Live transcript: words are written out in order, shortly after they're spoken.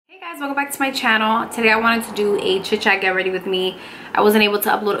Guys, welcome back to my channel. Today I wanted to do a chit chat get ready with me. I wasn't able to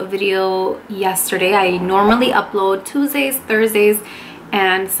upload a video yesterday. I normally upload Tuesdays, Thursdays,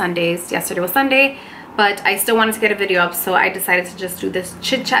 and Sundays. Yesterday was Sunday, but I still wanted to get a video up, so I decided to just do this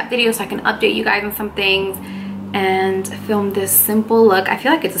chit chat video so I can update you guys on some things and film this simple look. I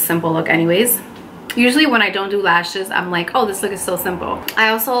feel like it's a simple look anyways. Usually when I don't do lashes, I'm like, oh, this look is so simple. I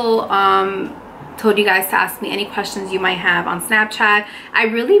also told you guys to ask me any questions you might have on Snapchat. I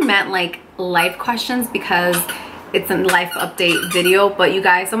really meant like life questions because it's a life update video, but you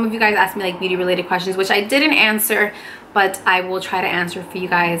guys, some of you guys asked me like beauty related questions, which I didn't answer, but I will try to answer for you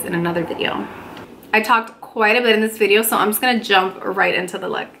guys in another video. I talked quite a bit in this video, so I'm just gonna jump right into the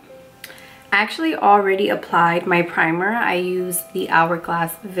look. I actually already applied my primer. I used the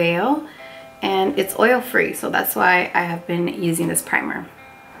Hourglass Veil and it's oil free, so that's why I have been using this primer.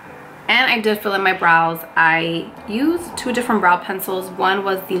 And I did fill in my brows. I used two different brow pencils. One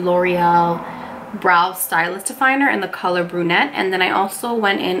was the L'Oreal Brow Stylist Definer in the color Brunette. And then I also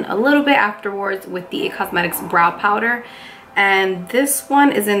went in a little bit afterwards with the IT Cosmetics Brow Powder. And this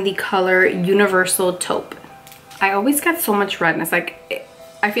one is in the color Universal Taupe. I always get so much redness. Like,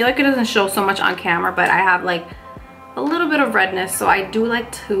 I feel like it doesn't show so much on camera, but I have like a little bit of redness. So I do like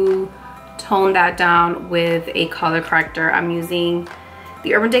to tone that down with a color corrector. I'm using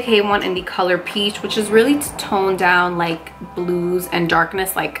the Urban Decay one in the color Peach, which is really to tone down like blues and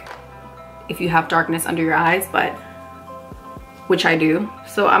darkness, like if you have darkness under your eyes, but which I do.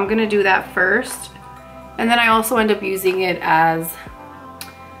 So I'm gonna do that first. And then I also end up using it as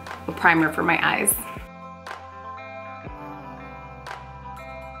a primer for my eyes.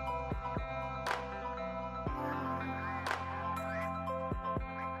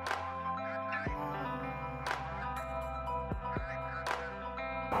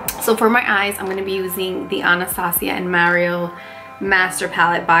 So for my eyes, I'm going to be using the Anastasia and Mario Master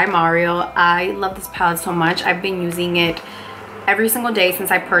Palette by Mario. I love this palette so much. I've been using it every single day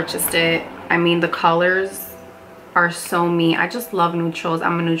since I purchased it. I mean, the colors are so me. I just love neutrals.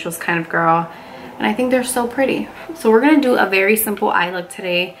 I'm a neutrals kind of girl, and I think they're so pretty. So we're going to do a very simple eye look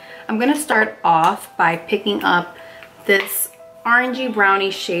today. I'm going to start off by picking up this orangey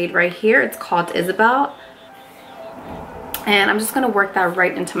brownie shade right here. It's called Isabel. And I'm just going to work that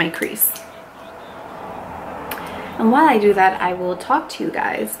right into my crease. And while I do that, I will talk to you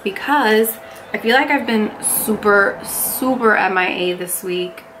guys because I feel like I've been super MIA this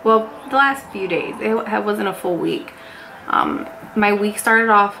week. Well, the last few days. It wasn't a full week. My week started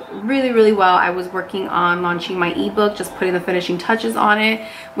off really well. I was working on launching my ebook, just putting the finishing touches on it,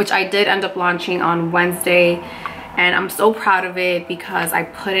 which I did end up launching on Wednesday. And I'm so proud of it because I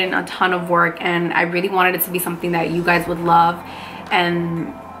put in a ton of work and I really wanted it to be something that you guys would love,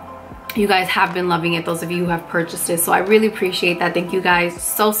 and you guys have been loving it, those of you who have purchased it. So I really appreciate that. Thank you guys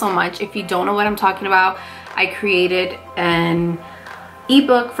so much. If you don't know what I'm talking about, I created an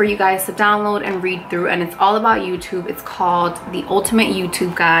ebook for you guys to download and read through, and it's all about YouTube. It's called The Ultimate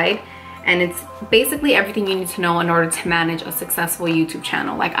YouTube Guide, and it's basically everything you need to know in order to manage a successful YouTube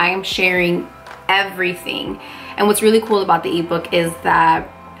channel. Like, I am sharing everything. And what's really cool about the ebook is that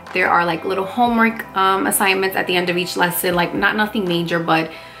there are like little homework assignments at the end of each lesson, like nothing major,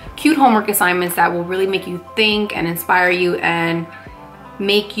 but cute homework assignments that will really make you think and inspire you and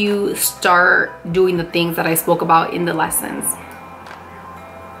make you start doing the things that I spoke about in the lessons.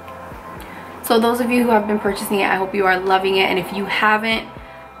 So those of you who have been purchasing it, I hope you are loving it. And if you haven't,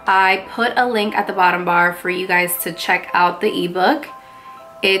 I put a link at the bottom bar for you guys to check out the ebook.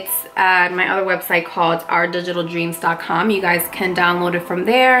 It's at my other website called ourdigitaldreams.com. You guys can download it from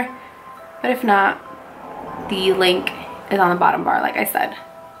there, but if not, the link is on the bottom bar, like I said.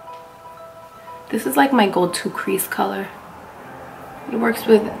 This is like my go-to crease color. It works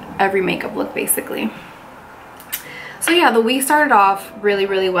with every makeup look basically. So yeah, the week started off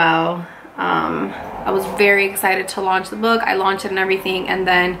really well. I was very excited to launch the book. I launched it and everything, and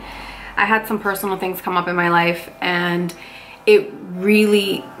then I had some personal things come up in my life, and it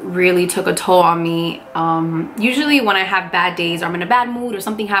really took a toll on me. Usually when I have bad days or I'm in a bad mood or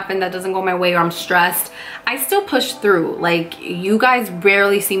something happened that doesn't go my way or I'm stressed, I still push through. Like, you guys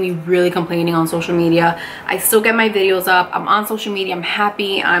rarely see me really complaining on social media. I still get my videos up. I'm on social media. I'm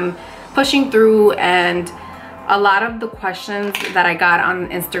happy. I'm pushing through. And a lot of the questions that I got on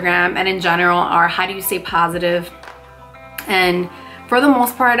Instagram and in general are, how do you stay positive? And for the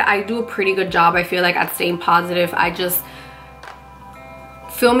most part, I do a pretty good job, I feel like, at staying positive. I just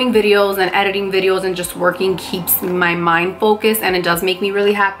filming videos and editing videos and just working keeps my mind focused, and it does make me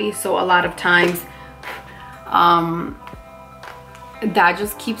really happy. So a lot of times that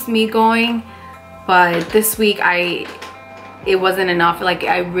just keeps me going. But this week I it wasn't enough. Like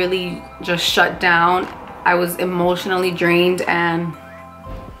I really just shut down. I was emotionally drained and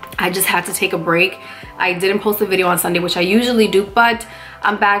I just had to take a break. I didn't post a video on Sunday, which I usually do, but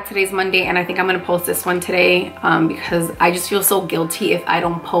I'm back. Today's Monday and I think I'm gonna post this one today because I just feel so guilty if I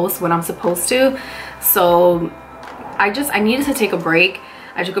don't post when I'm supposed to. So I needed to take a break.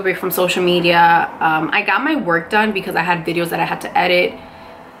 I took a break from social media. I got my work done because I had videos that I had to edit.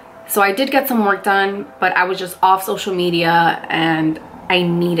 So I did get some work done, but I was just off social media and I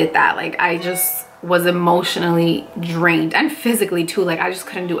needed that. Like I just was emotionally drained and physically too. Like I just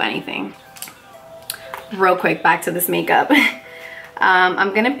couldn't do anything. Real quick, back to this makeup.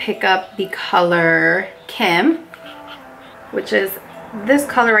 I'm gonna pick up the color Kim, which is this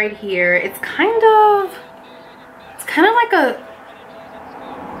color right here. It's kind of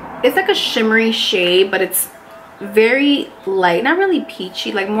like a shimmery shade, but it's very light, not really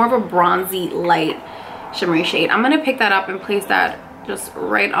peachy, like more of a bronzy light shimmery shade. I'm gonna pick that up and place that just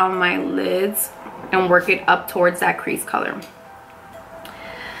right on my lids and work it up towards that crease color.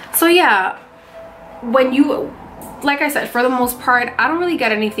 So yeah, when you, like I said, for the most part, I don't really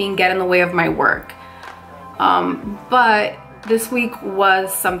get anything get in the way of my work. But this week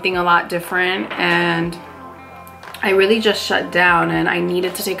was something a lot different and I really just shut down and I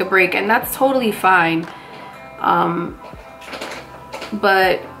needed to take a break, and that's totally fine. But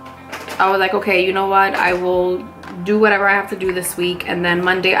I was like, okay, you know what? I will do whatever I have to do this week, and then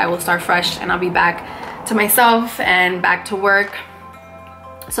Monday I will start fresh and I'll be back to myself and back to work.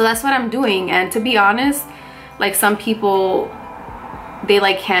 So that's what I'm doing. And to be honest, like some people, they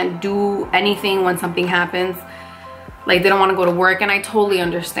like can't do anything when something happens. Like they don't want to go to work, and I totally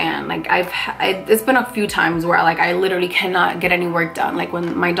understand. Like it's been a few times where like I literally cannot get any work done. Like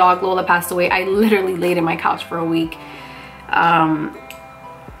when my dog Lola passed away, I literally laid in my couch for a week.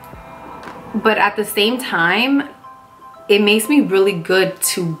 But at the same time, it makes me really good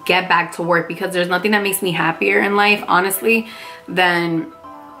to get back to work, because there's nothing that makes me happier in life, honestly, than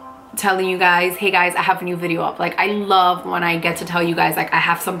telling you guys, hey guys, I have a new video up. Like I love when I get to tell you guys, like I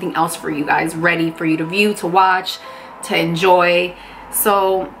have something else for you guys ready for you to view, to watch, to enjoy.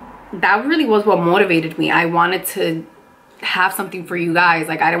 So that really was what motivated me. I wanted to have something for you guys.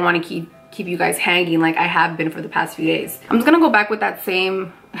 Like I didn't want to keep you guys hanging like I have been for the past few days. I'm just gonna go back with that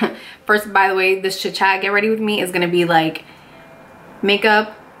same first, by the way, this chit chat get ready with me is gonna be like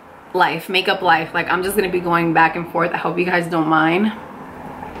makeup life. Like I'm just gonna be going back and forth. I hope you guys don't mind.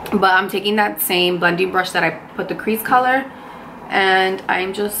 But I'm taking that same blending brush that I put the crease color, and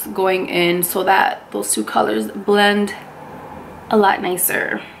I'm just going in so that those two colors blend a lot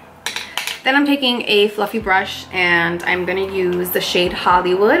nicer. Then I'm taking a fluffy brush and I'm gonna use the shade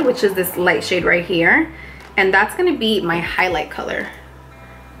Hollywood, which is this light shade right here, and that's gonna be my highlight color.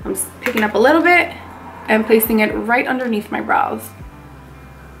 I'm just picking up a little bit and placing it right underneath my brows.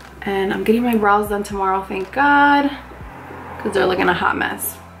 And I'm getting my brows done tomorrow, thank God, because they're looking a hot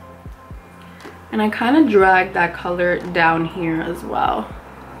mess. And I kind of drag that color down here as well.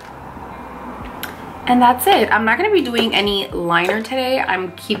 And that's it. I'm not going to be doing any liner today.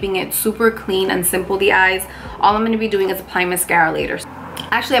 I'm keeping it super clean and simple, the eyes. All I'm going to be doing is applying mascara later.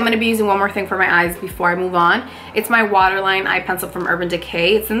 Actually, I'm going to be using one more thing for my eyes before I move on. It's my Waterline eye pencil from Urban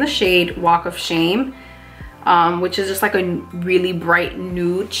Decay. It's in the shade Walk of Shame, which is just like a really bright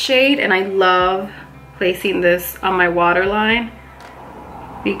nude shade. And I love placing this on my waterline,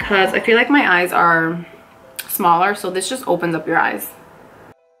 because I feel like my eyes are smaller, so this just opens up your eyes.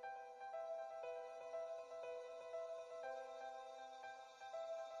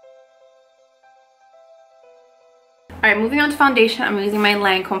 Alright, moving on to foundation. I'm using my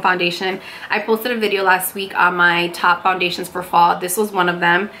Lancome foundation. I posted a video last week on my top foundations for fall. This was one of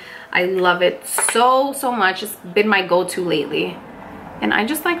them. I love it so much. It's been my go-to lately. And I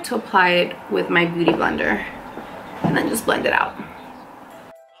just like to apply it with my beauty blender and then just blend it out.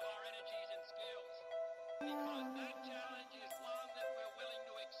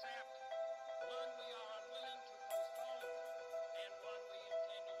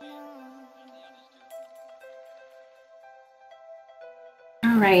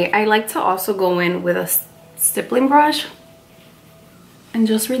 Alright, I like to also go in with a stippling brush and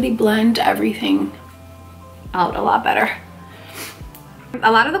just really blend everything out a lot better.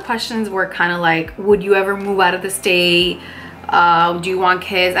 A lot of the questions were kind of like, would you ever move out of the state? Do you want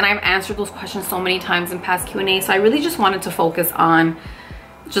kids? And I've answered those questions so many times in past Q&A, so I really just wanted to focus on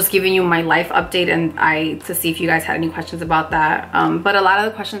just giving you my life update and to see if you guys had any questions about that. But a lot of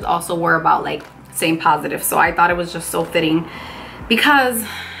the questions also were about like staying positive, so I thought it was just so fitting, because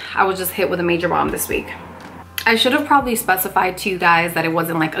I was just hit with a major bomb this week. I should have probably specified to you guys that it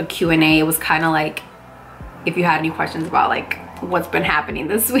wasn't like a Q&A. It was kind of like if you had any questions about like what's been happening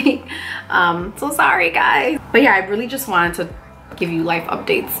this week. So sorry guys, but yeah, I really just wanted to give you life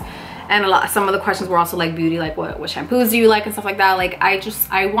updates. And some of the questions were also like beauty, like what shampoos do you like and stuff like that. Like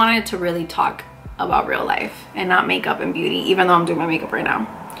I wanted to really talk about real life and not makeup and beauty, even though I'm doing my makeup right now.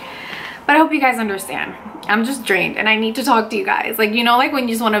 But I hope you guys understand. I'm just drained and I need to talk to you guys. Like, you know, like when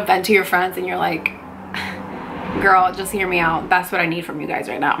you just want to vent to your friends and you're like, girl, just hear me out. That's what I need from you guys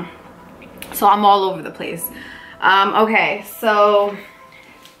right now. So I'm all over the place. Okay, so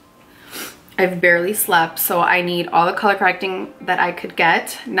I've barely slept, so I need all the color correcting that I could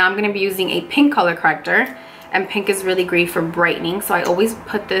get. Now I'm gonna be using a pink color corrector, and pink is really great for brightening, so I always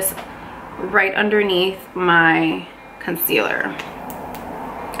put this right underneath my concealer.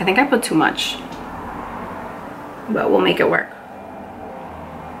 I think I put too much, but we'll make it work.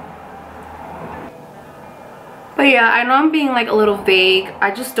 But yeah, I know I'm being like a little vague. I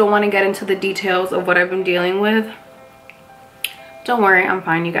just don't want to get into the details of what I've been dealing with. Don't worry, I'm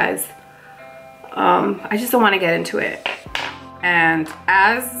fine, you guys. I just don't want to get into it. And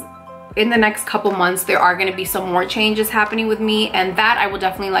as in the next couple months, there are going to be some more changes happening with me, and that I will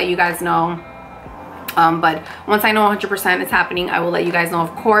definitely let you guys know. But once I know 100% is happening, I will let you guys know,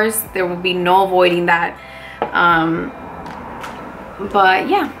 of course. There will be no avoiding that. But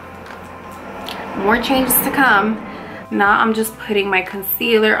yeah, more changes to come. Now I'm just putting my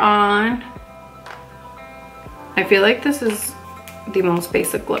concealer on. I feel like this is the most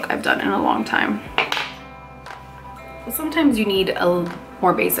basic look I've done in a long time. But sometimes you need a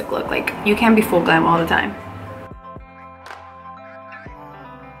more basic look. Like, you can't be full glam all the time.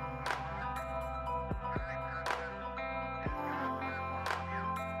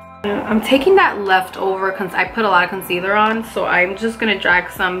 I'm taking that leftover, I put a lot of concealer on, so I'm just gonna drag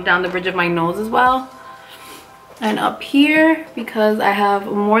some down the bridge of my nose as well, and up here, because I have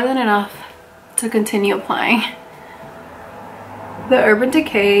more than enough to continue applying. The Urban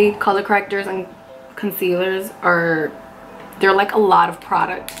Decay color correctors and concealers they're like a lot of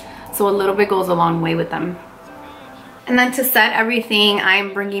product, so a little bit goes a long way with them. And then to set everything,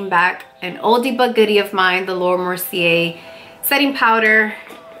 I'm bringing back an oldie but goodie of mine, the Mercier setting powder.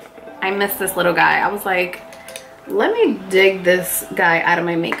 I miss this little guy. I was like, let me dig this guy out of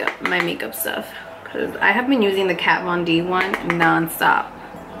my makeup stuff, because I have been using the Kat Von D one non-stop.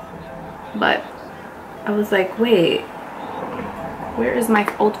 But I was like, wait, where is my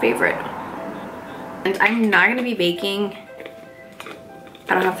old favorite? And I'm not gonna be baking.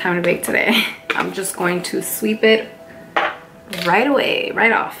 I don't have time to bake today. I'm just going to sweep it right away,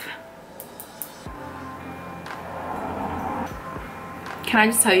 right off. Can I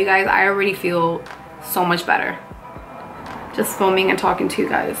just tell you guys, I already feel so much better just filming and talking to you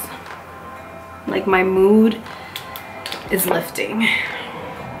guys. Like, my mood is lifting.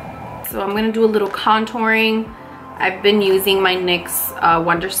 So I'm gonna do a little contouring. I've been using my NYX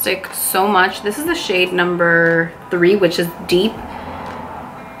WONDERSTICK so much. This is the shade number 3, which is deep.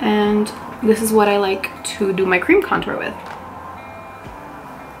 And this is what I like to do my cream contour with.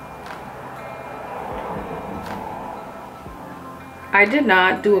 I did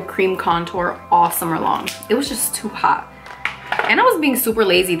not do a cream contour all summer long. It was just too hot. And I was being super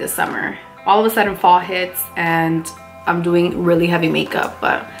lazy this summer. All of a sudden fall hits and I'm doing really heavy makeup,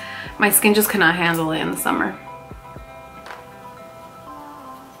 but my skin just cannot handle it in the summer.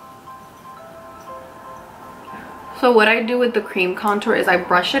 So what I do with the cream contour is I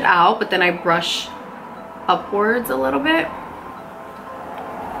brush it out, but then I brush upwards a little bit.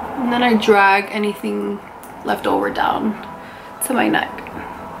 And then I drag anything left over down to my neck.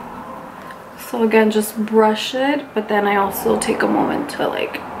 So again, just brush it, but then I also take a moment to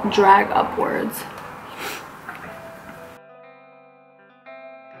like drag upwards.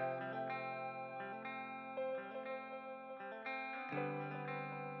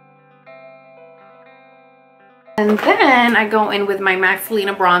 And then I go in with my MAC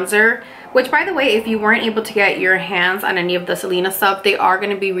Selena bronzer, which, by the way, if you weren't able to get your hands on any of the Selena stuff, they are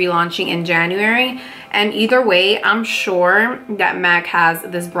going to be relaunching in January. And either way, I'm sure that MAC has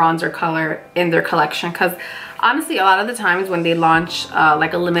this bronzer color in their collection, because honestly, a lot of the times when they launch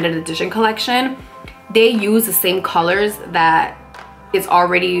like a limited edition collection, they use the same colors that is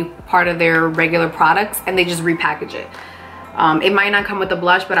already part of their regular products, and they just repackage it. It might not come with the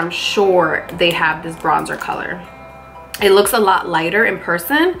blush, but I'm sure they have this bronzer color. It looks a lot lighter in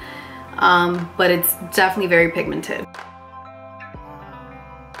person, but it's definitely very pigmented.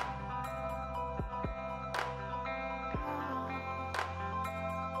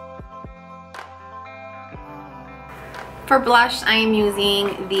 For blush, I am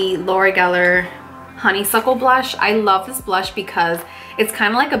using the Laura Geller Honeysuckle blush. I love this blush because it's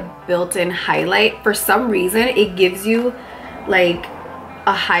kind of like a built-in highlight. For some reason, it gives you like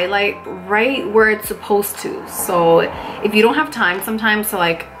a highlight right where it's supposed to. So if you don't have time sometimes to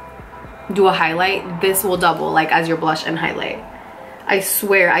like do a highlight, this will double like as your blush and highlight. I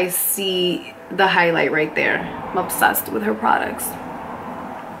swear I see the highlight right there. I'm obsessed with her products.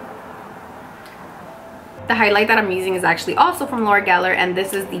 The highlight that I'm using is actually also from Laura Geller, and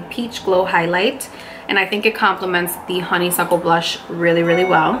this is the Peach Glow highlight, and I think it complements the Honeysuckle blush really, really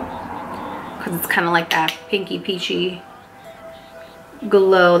well because it's kind of like that pinky peachy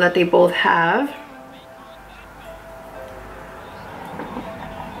glow that they both have.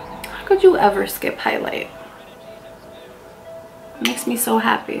 How could you ever skip highlight? It makes me so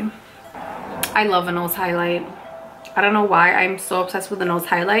happy. I love a nose highlight. I don't know why I'm so obsessed with the nose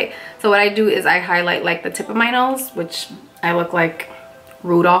highlight. So what I do is I highlight like the tip of my nose, which I look like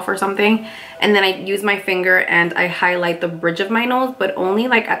Rudolph or something, and then I use my finger and I highlight the bridge of my nose, but only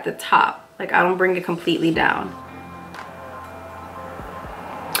like at the top. Like I don't bring it completely down.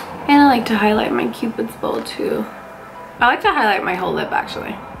 And I like to highlight my Cupid's bow too. I like to highlight my whole lip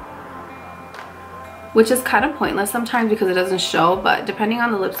actually, which is kind of pointless sometimes because it doesn't show, but depending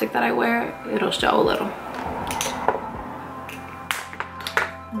on the lipstick that I wear, it'll show a little.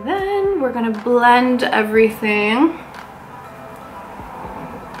 Then we're gonna blend everything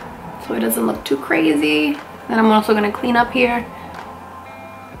so it doesn't look too crazy. Then I'm also gonna clean up here.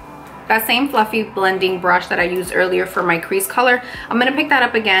 That same fluffy blending brush that I used earlier for my crease color, I'm gonna pick that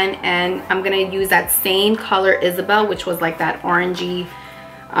up again, and I'm gonna use that same color Isabel, which was like that orangey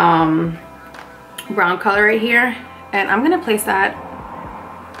brown color right here, and I'm gonna place that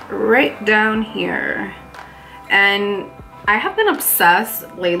right down here. And I have been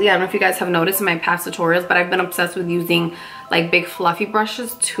obsessed lately, I don't know if you guys have noticed in my past tutorials, but I've been obsessed with using like big fluffy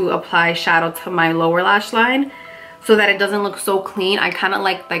brushes to apply shadow to my lower lash line so that it doesn't look so clean. I kind of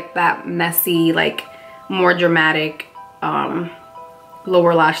like that messy, like more dramatic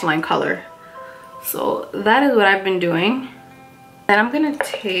lower lash line color. So that is what I've been doing. Then I'm gonna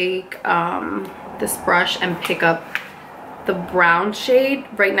take this brush and pick up the brown shade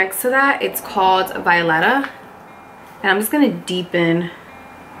right next to that. It's called Violetta. And I'm just gonna deepen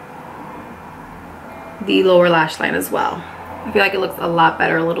the lower lash line as well. I feel like it looks a lot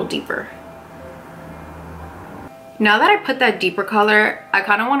better, a little deeper. Now that I put that deeper color, I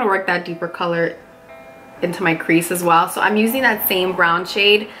kind of want to work that deeper color into my crease as well. So I'm using that same brown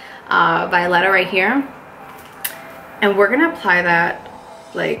shade, Violetta right here. And we're gonna apply that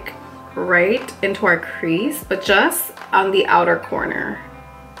like right into our crease, but just on the outer corner.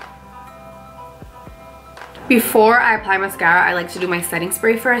 Before I apply mascara, I like to do my setting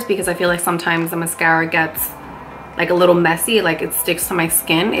spray first because I feel like sometimes the mascara gets like a little messy, like it sticks to my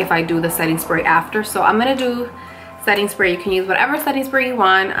skin if I do the setting spray after. So I'm gonna do setting spray. You can use whatever setting spray you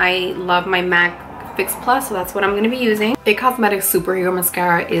want. I love my MAC Fix Plus, so that's what I'm gonna be using. IT Cosmetics Superhero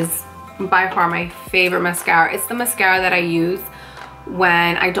Mascara is by far my favorite mascara. It's the mascara that I use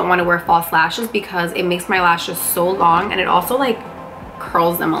when I don't want to wear false lashes because it makes my lashes so long, and it also like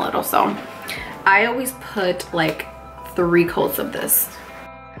curls them a little. So I always put like 3 coats of this.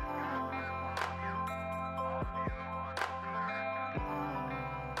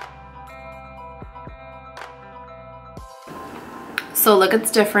 So look at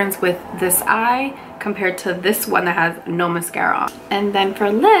the difference with this eye compared to this one that has no mascara on. And then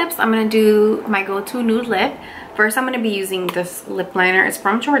for lips, I'm gonna do my go-to nude lip. First, I'm gonna be using this lip liner. It's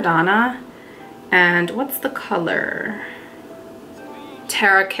from Jordana. And what's the color?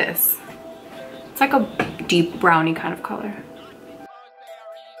 Terra Kiss. It's like a deep brownie kind of color.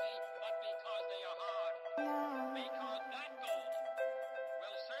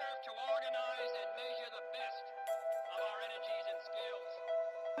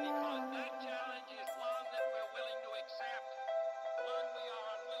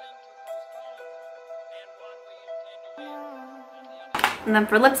 And then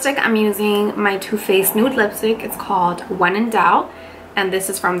for lipstick, I'm using my Too Faced nude lipstick. It's called When in Doubt, and this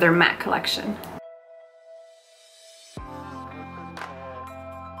is from their matte collection.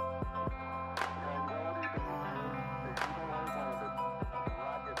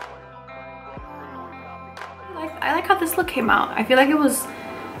 I like how this look came out. I feel like it was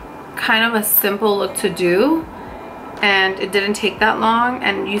kind of a simple look to do, and it didn't take that long,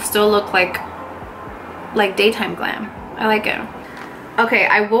 and you still look like daytime glam. I like it. Okay,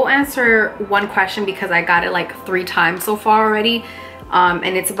 I will answer one question because I got it like 3 times so far already,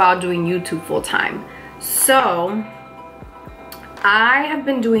 and it's about doing YouTube full time. So I have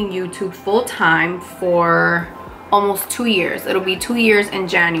been doing YouTube full time for almost 2 years. It'll be 2 years in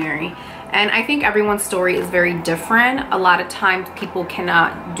January, And I think everyone's story is very different. A lot of times people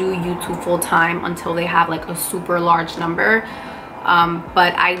cannot do YouTube full-time until they have like a super large number.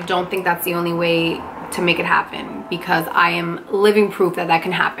 But I don't think that's the only way to make it happen, because I am living proof that that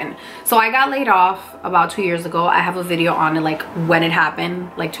can happen. So I got laid off about 2 years ago. I have a video on it, like when it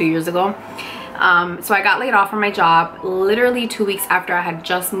happened, like 2 years ago. So I got laid off from my job literally 2 weeks after I had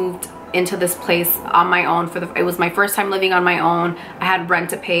just moved into this place on my own. It was my first time living on my own. I had rent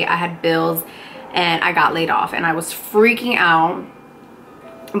to pay, I had bills, and I got laid off, and I was freaking out.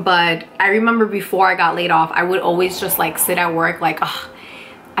 But I remember before I got laid off, I would always just like sit at work like, ugh,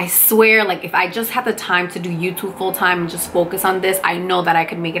 I swear, like if I just had the time to do YouTube full time and just focus on this, I know that I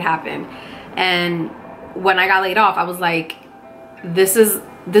could make it happen. And when I got laid off, I was like, this is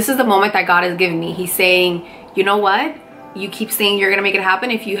the moment that God has given me. He's saying, you know what? You keep saying you're gonna make it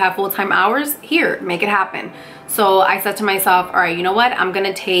happen. If you have full-time hours, here, make it happen. So I said to myself, all right, you know what? I'm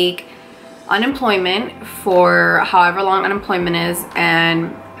gonna take unemployment for however long unemployment is,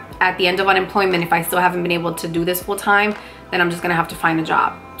 and at the end of unemployment, if I still haven't been able to do this full-time, then I'm just gonna have to find a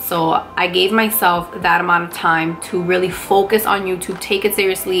job. So I gave myself that amount of time to really focus on YouTube, take it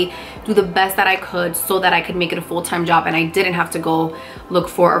seriously, do the best that I could so that I could make it a full-time job, and I didn't have to go look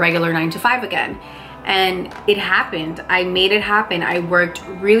for a regular 9-to-5 again. And it happened. I made it happen. I worked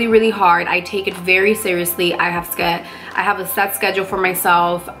really, really hard. I take it very seriously. I have a set schedule for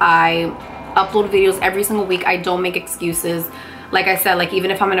myself. I upload videos every single week. I don't make excuses. Like I said, like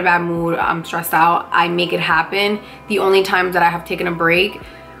even if I'm in a bad mood, I'm stressed out, I make it happen. The only times that I have taken a break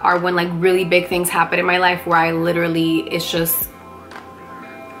are when like really big things happen in my life where I literally, it's just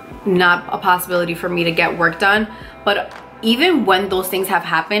not a possibility for me to get work done. But even when those things have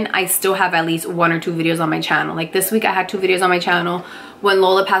happened, I still have at least 1 or 2 videos on my channel. Like this week I had 2 videos on my channel. When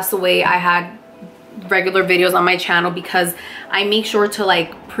Lola passed away, I had regular videos on my channel because I make sure to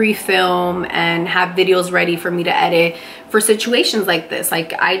like pre-film and have videos ready for me to edit for situations like this.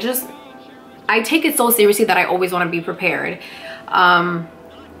 Like I take it so seriously that I always want to be prepared.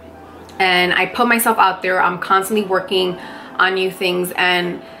 And I put myself out there. I'm constantly working on new things,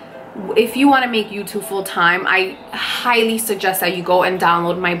 and if you want to make YouTube full time, I highly suggest that you go and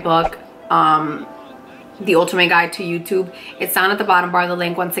download my book, The Ultimate Guide to YouTube. It's down at the bottom bar, the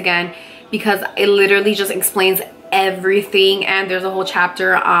link once again, because it literally just explains everything, and there's a whole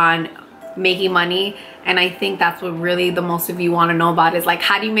chapter on making money. And I think that's what really the most of you want to know about, is like,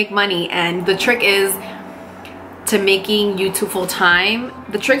 how do you make money? And the trick is to making YouTube full time.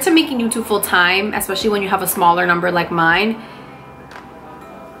 The trick to making YouTube full time, especially when you have a smaller number like mine,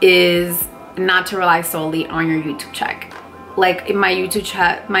 is not to rely solely on your YouTube check. Like in my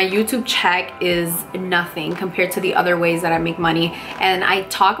YouTube check is nothing compared to the other ways that I make money, and I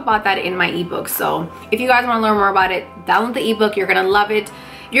talk about that in my ebook. So if you guys want to learn more about it, download the ebook. You're gonna love it.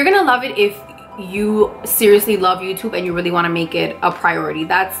 You're gonna love it if you seriously love YouTube and you really want to make it a priority.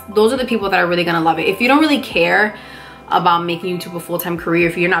 Those are the people that are really gonna love it. If you don't really care about making YouTube a full-time career,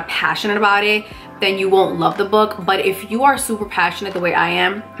 if you're not passionate about it, then you won't love the book. But if you are super passionate the way I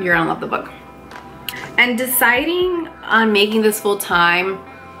am, you're gonna love the book. And deciding on making this full-time,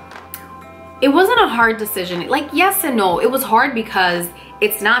 it wasn't a hard decision. Like, yes and no. It was hard because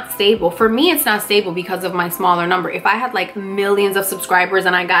it's not stable. For me, it's not stable because of my smaller number. If I had like millions of subscribers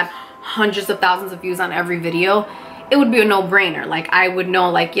and I got hundreds of thousands of views on every video, it would be a no-brainer. Like I would know,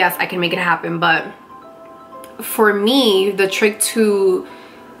 like, yes, I can make it happen. But for me, the trick to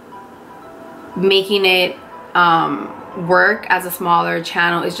making it work as a smaller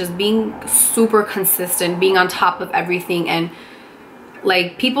channel is just being super consistent, being on top of everything. And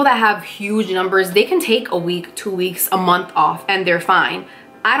like people that have huge numbers, they can take a week, 2 weeks, a month off and they're fine.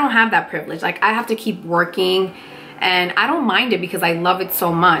 I don't have that privilege. Like I have to keep working, and I don't mind it because I love it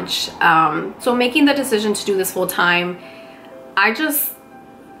so much. So making the decision to do this full time, I'm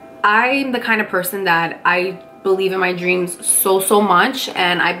the kind of person that I believe in my dreams so much,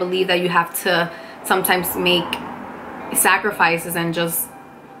 and I believe that you have to sometimes make sacrifices and just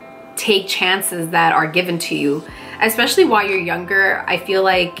take chances that are given to you, especially while you're younger. I feel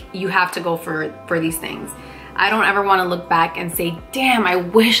like you have to go for these things. I don't ever want to look back and say, damn, I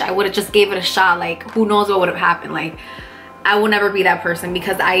wish I would have just gave it a shot. Like, who knows what would have happened. Like, I will never be that person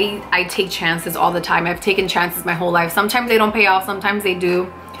because I take chances all the time. I've taken chances my whole life. Sometimes they don't pay off, sometimes they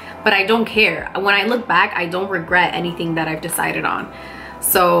do, but I don't care. When I look back, I don't regret anything that I've decided on.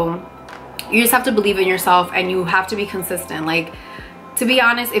 So you just have to believe in yourself, and you have to be consistent. Like, to be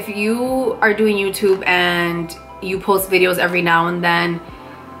honest, if you are doing YouTube and you post videos every now and then,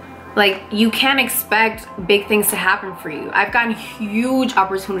 like, you can't expect big things to happen for you. I've gotten huge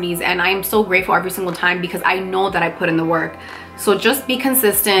opportunities, and I'm so grateful every single time because I know that I put in the work. So just be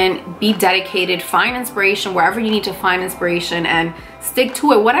consistent, be dedicated, find inspiration wherever you need to find inspiration, and stick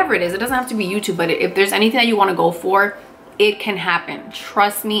to it, whatever it is. It doesn't have to be YouTube, but if there's anything that you want to go for, it can happen.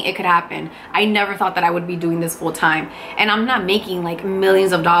 Trust me, it could happen. I never thought that I would be doing this full time, and I'm not making like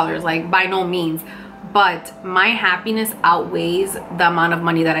millions of dollars, like by no means, but my happiness outweighs the amount of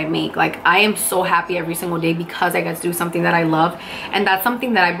money that I make. Like, I am so happy every single day because I get to do something that I love, and that's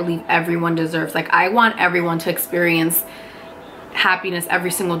something that I believe everyone deserves. Like, I want everyone to experience happiness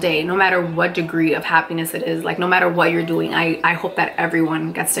every single day, no matter what degree of happiness it is. Like, no matter what you're doing, I hope that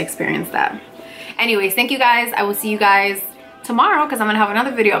everyone gets to experience that. Anyways, thank you guys. I will see you guys tomorrow, because I'm gonna have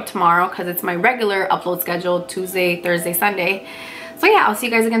another video up tomorrow, because it's my regular upload schedule, Tuesday, Thursday, Sunday. So yeah, I'll see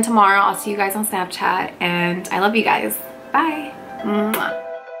you guys again tomorrow. I'll see you guys on Snapchat, and I love you guys. Bye. Mwah.